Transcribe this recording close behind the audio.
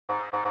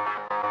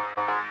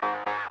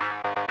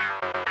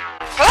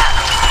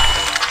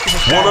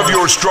One of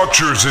your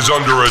structures is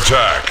under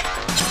attack.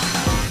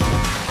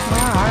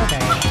 Where are they?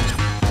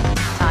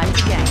 Time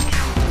to gank.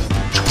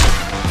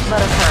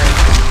 Let us hurry.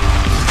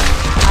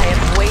 I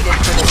have waited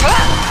for this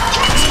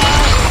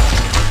moment.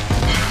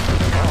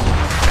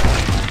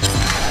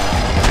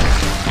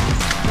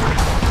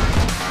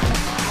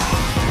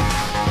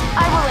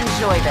 I will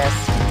enjoy this.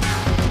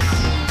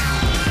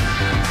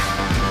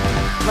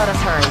 Let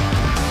us hurry.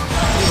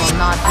 We will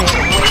not be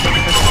waiting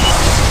for this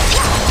moment.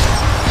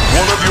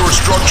 One of your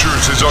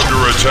structures is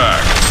under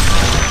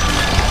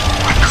attack.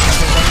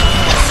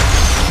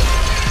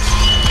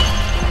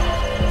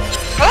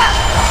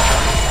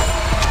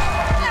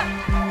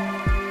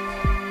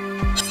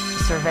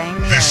 Surveying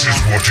the This area.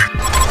 is what it...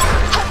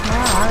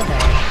 Where are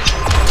they?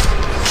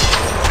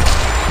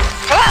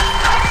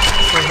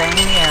 Surveying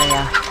the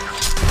area.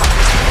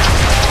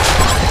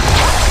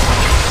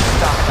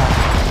 Stop them.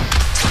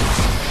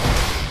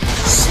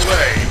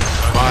 Slay.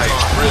 My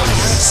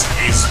brilliance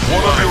is...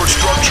 One of your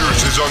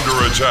structures is under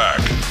attack.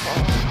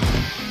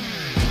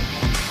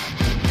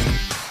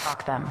 Stop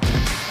them.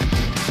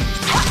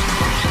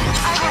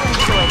 I will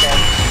enjoy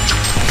this.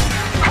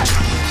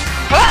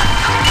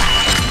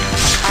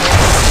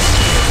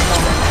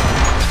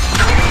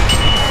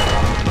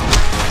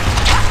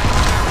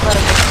 Let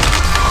us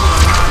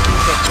be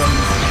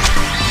victims.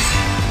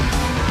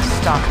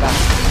 Stalk them.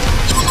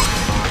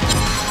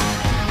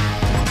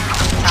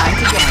 Time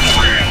to get them.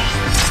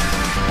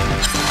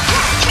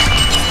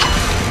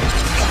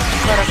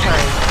 Let us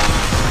hurry.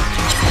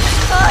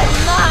 I'm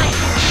mine!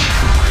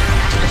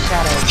 The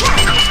shadows.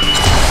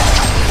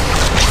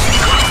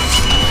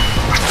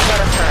 Let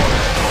us hurry.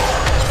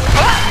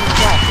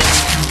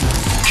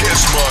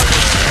 Kiss my Or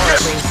at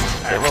ass. least,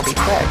 it will be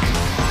quick.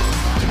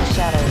 The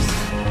shadows.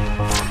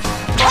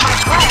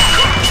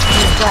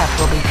 Your death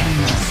will be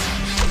painless.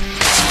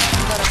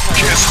 Let us hurry.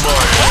 Kiss my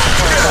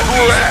ass.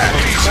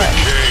 Piece of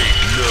cake.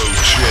 No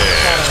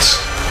chance.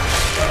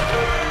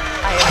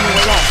 Your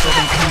death will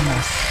be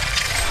painless.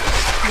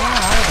 Where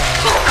are they?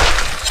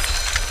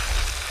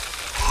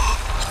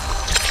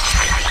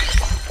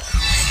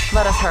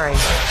 Let us hurry.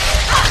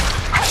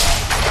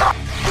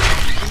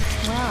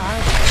 Where are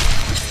they?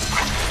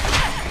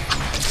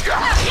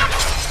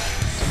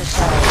 The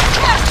shadows.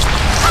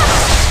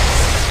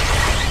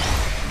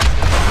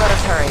 Let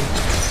us hurry.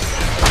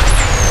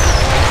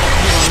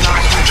 We will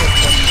not be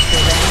victims to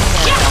any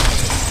miracle.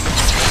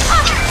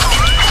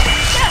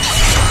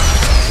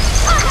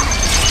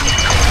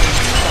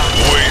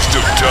 Waste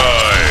of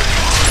time.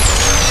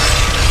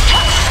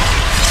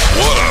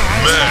 What a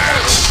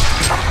mess.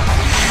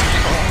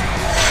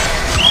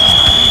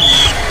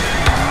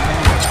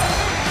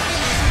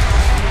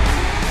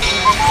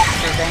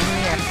 Surveying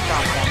the air,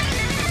 stop them.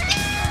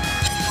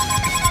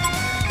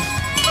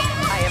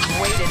 I have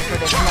waited for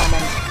this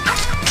moment.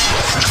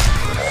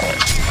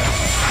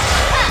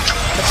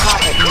 The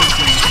prophet needs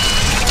me.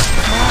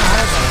 Where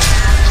are they?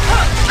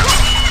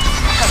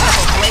 A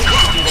couple blades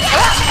to do the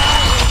job.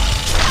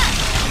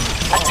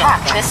 Attack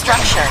this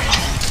structure.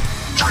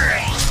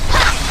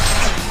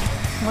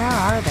 Where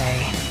are they?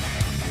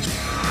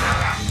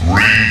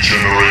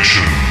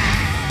 Regeneration.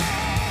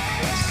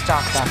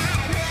 Stalk them.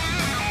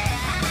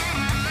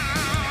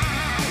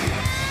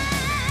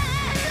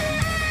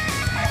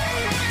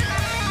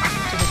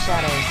 To the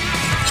shadows.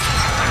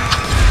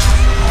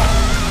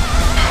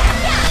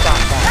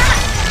 Stalk them.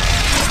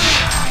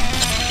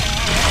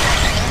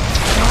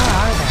 Where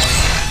are they?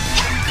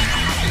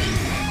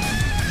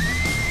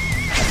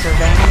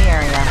 Surveying the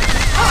area.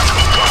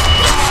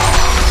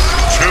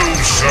 Two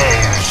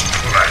souls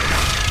clash.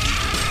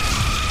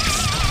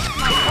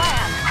 My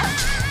plan.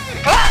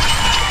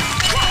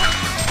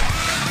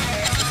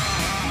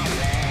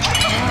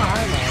 Where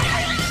are they?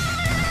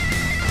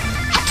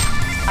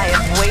 I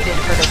have waited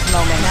for this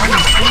moment. Now you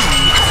see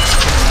me.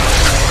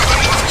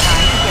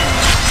 Time to get it.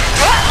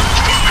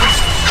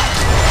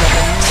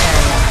 Surveying the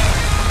area.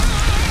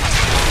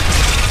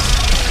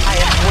 I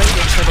have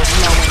waited for this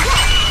moment.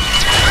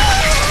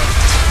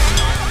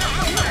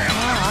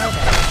 Where are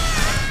they?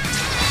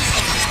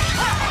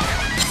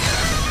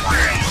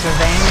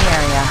 Surveying the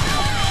area.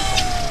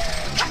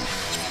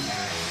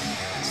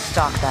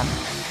 Stalk them.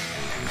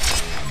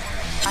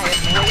 I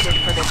have waited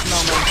for this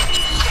moment.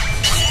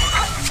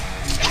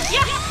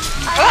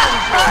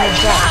 Your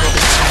death will be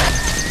painless.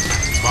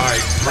 My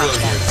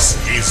brilliance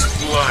is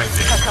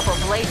blinding. A couple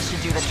blades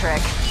should do the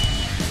trick.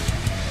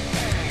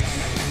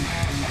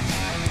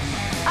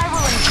 I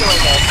will enjoy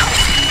this.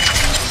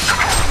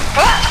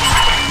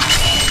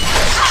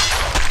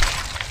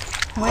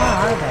 Where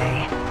are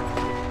they?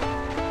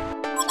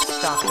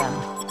 Stalk them.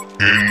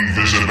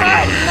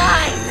 Invisibility.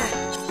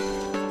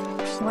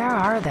 Where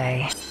are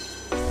they?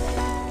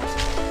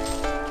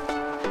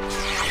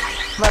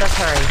 Let us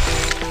hurry.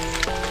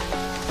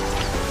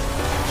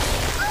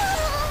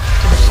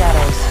 To the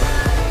shadows.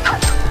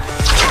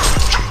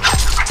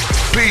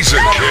 Piece of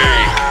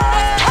cake.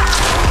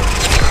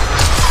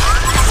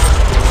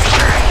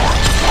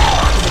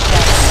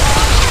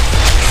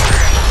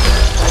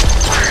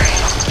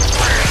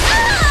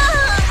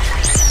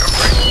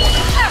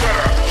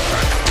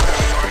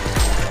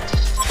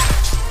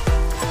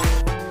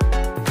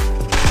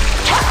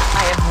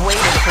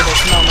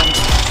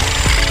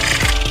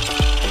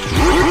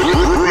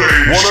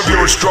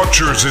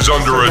 structures is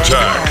under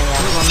attack. We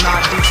will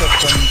not be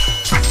victims.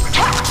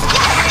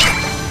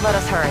 Let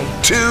us hurry.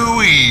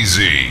 Too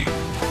easy.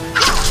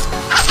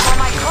 For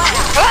my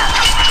clan.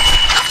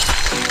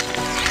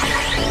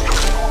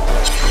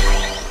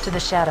 To the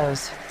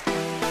shadows.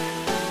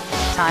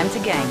 Time to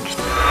gank.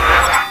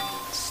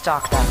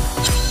 Stalk them.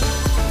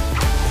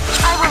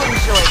 I will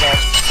enjoy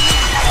this.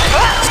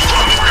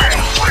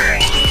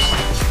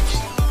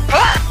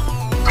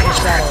 To the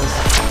shadows.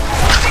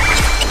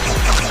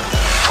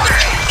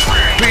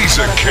 Piece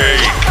of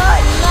cake.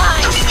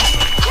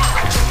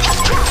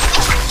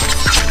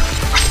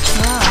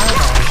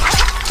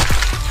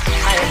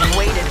 I have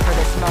waited for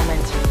this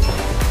moment.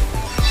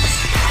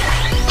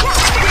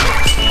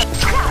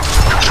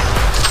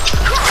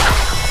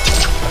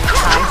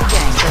 Time to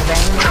gang,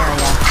 surveying the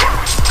area.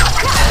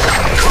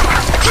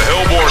 The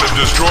Hellborn have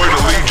destroyed a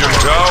Legion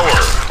tower.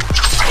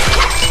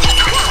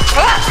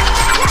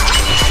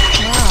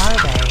 Where are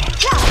they?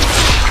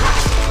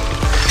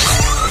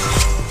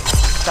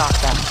 Stalk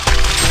them.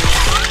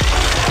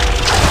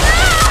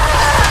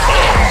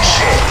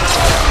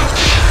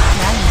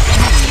 Now you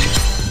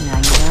see. Now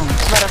you don't.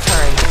 Let us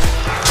hurry.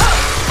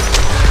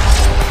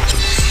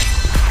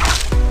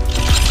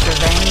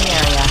 Surveying the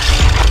area.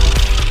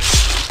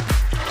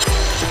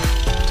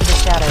 To the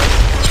shadows.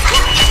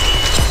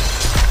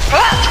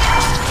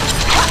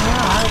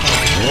 Where are they?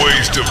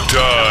 Waste of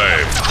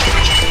time.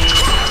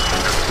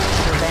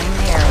 Surveying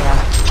the area.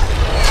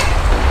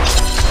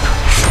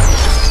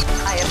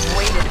 I have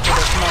waited for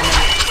this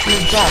moment.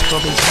 Your death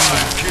will be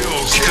coming.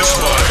 Kills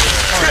done.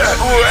 Get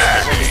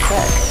ready.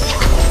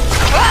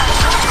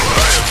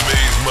 I have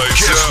made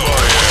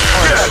myself.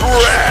 Get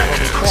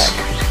ready.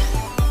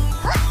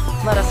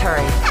 Let us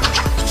hurry.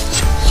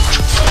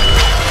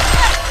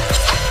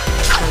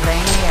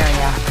 Surveying the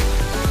area.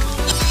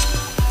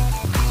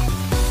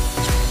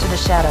 To the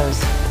shadows.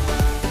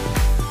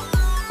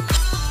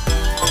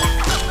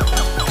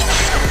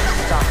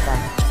 Stop them.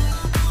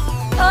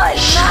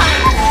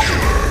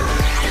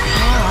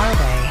 Where are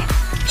they?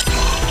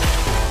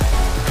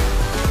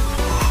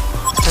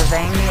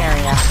 Surveying the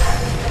area.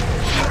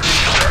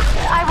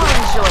 I will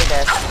enjoy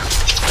this.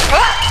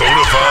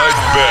 Bonafide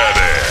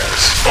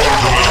badass.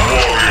 Ultimate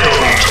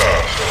warrior.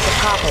 The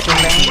prophet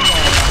surveying the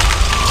area.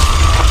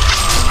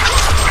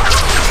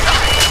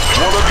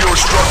 One of your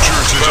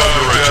structures is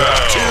under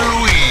attack.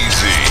 Too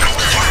easy.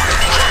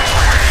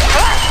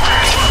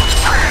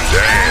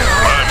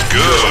 Damn, I'm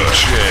good. No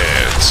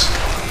chance.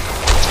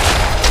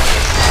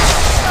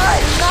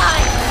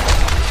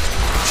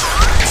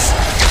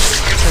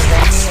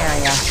 Surveying the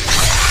area.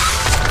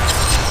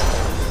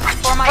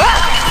 For my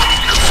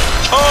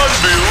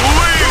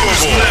Unbelievable.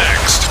 Who's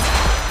next?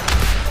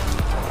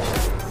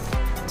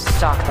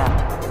 stalk them.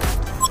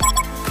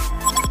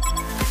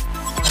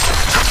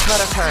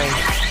 Let us hurry.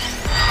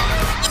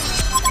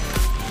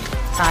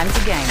 Time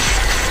to gank.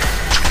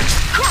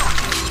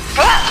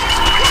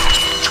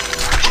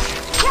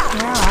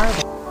 Where are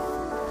they?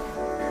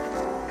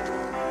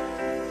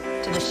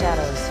 To the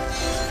shadows.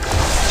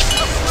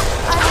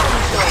 I will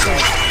enjoy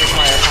this.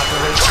 Require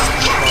population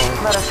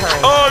control. Let us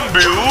hurry.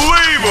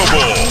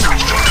 Unbelievable.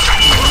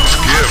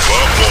 Give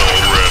up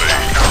already.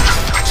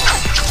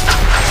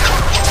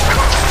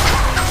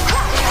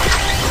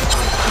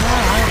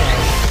 Where are they?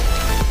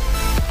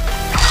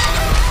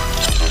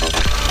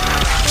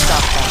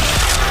 Stop them.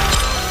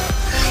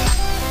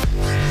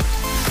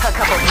 A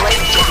couple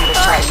blades will do the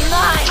trick.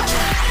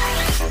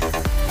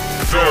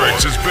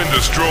 Barracks has been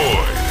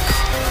destroyed.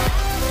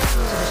 To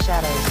the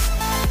shadows.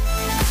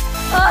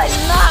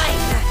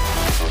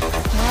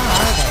 Where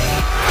are they?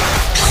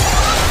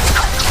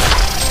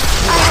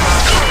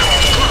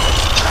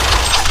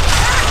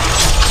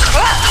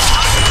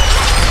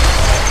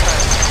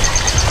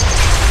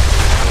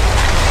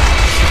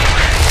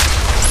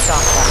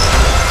 Stop them.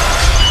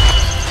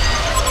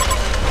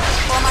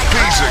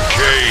 Piece of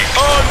cake.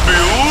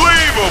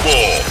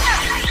 Unbelievable.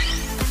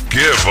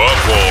 Give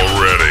up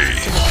already.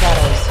 To the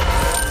shadows.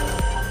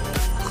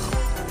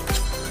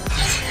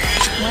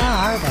 Where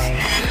are they?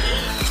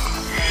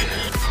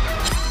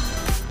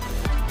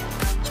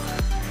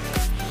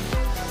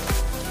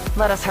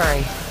 Let us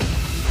hurry.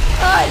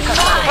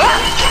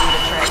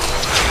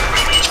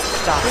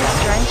 Stop. This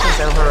strength is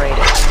overrated.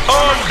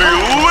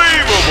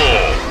 Unbelievable.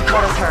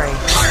 Let us hurry.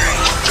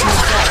 Your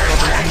death will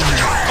be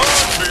painless.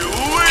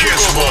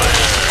 Kiss mine.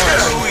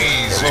 Too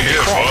easy.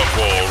 Give up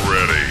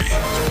already.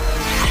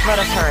 Let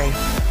us hurry.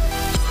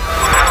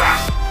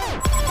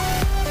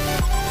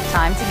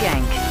 Time to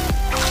gank.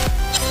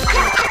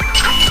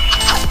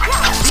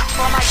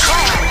 For my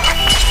clan.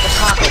 The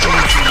pocket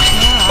needs me.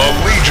 A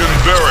Legion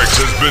barracks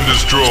has been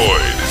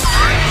destroyed.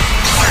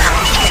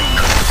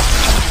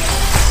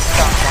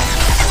 Stop them.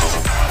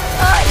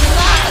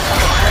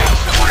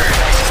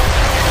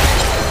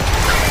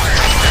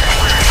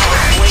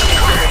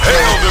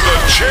 Hail to the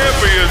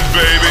champion,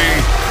 baby.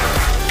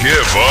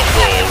 Give up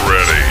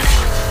already.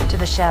 To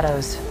the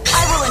shadows.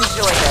 I will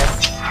enjoy this.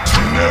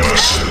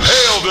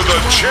 Hail to the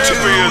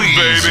champion,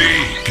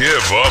 baby.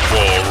 Give up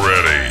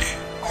already.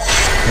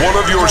 One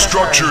of your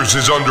structures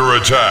is under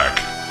attack.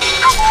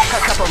 A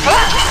couple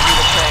blades should do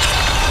the trick.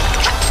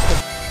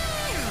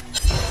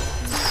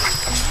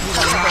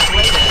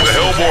 The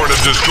Hellborn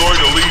have destroyed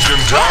a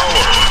Legion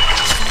tower.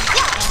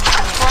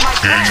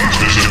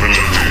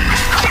 Invisibility.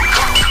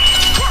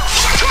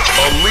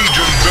 A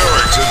Legion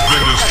barracks has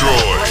been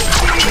destroyed.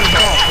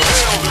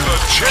 The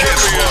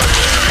champion.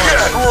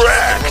 Get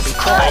wrecked.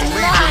 A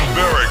Legion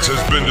barracks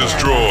has been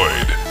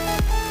destroyed.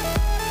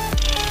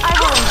 I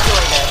will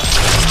enjoy this.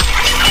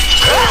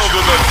 Hail to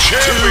the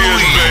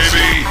champion,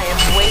 baby. I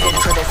have waited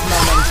for this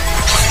moment.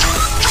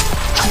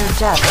 Your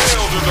death.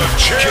 Hail to the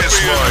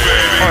champion,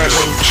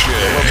 baby.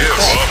 Give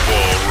up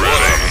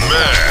already.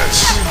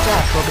 Mess. Your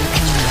death will be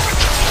painless.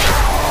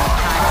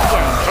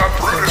 Time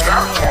to game.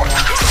 that one.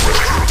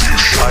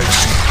 Retribution. I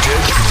see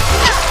dead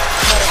people.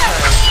 Let us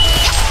hurry.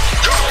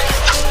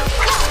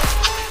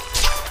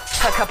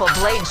 A couple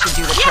blades should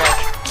do the trick.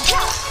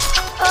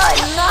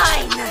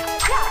 Mine.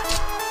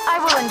 I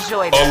will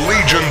enjoy this. A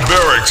Legion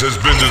barracks has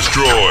been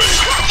destroyed.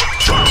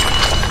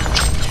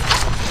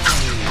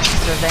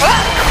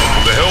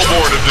 The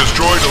Hellborn have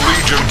destroyed a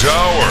Legion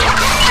tower.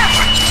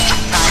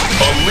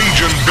 A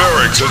Legion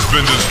barracks has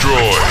been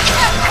destroyed.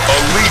 A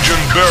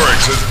Legion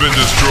barracks has been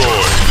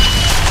destroyed.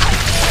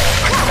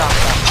 Stop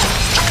them.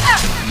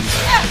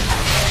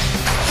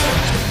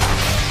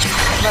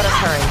 Let us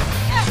hurry.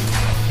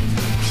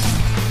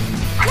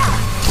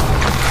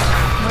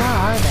 Where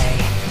are they?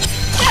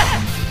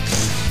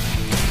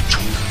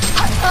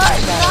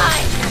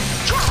 Mine.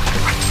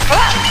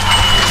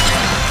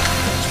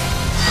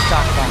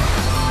 Stop them.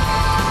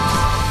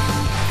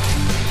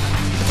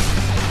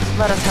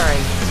 Let us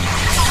hurry.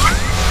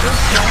 This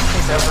strength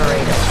is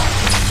overrated.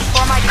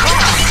 For my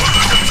class.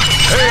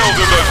 Hail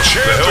to the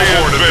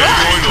champion, baby!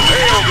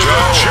 Hail to the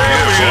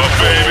champion,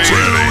 baby!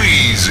 Too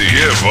easy.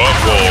 Give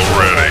up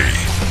already.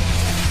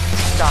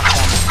 Stop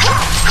them.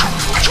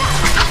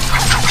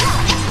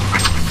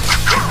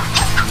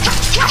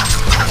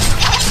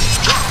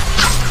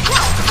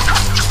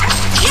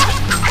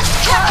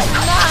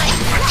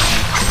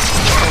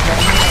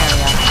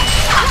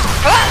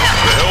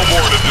 The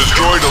Hellborn have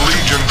destroyed a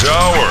Legion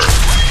tower.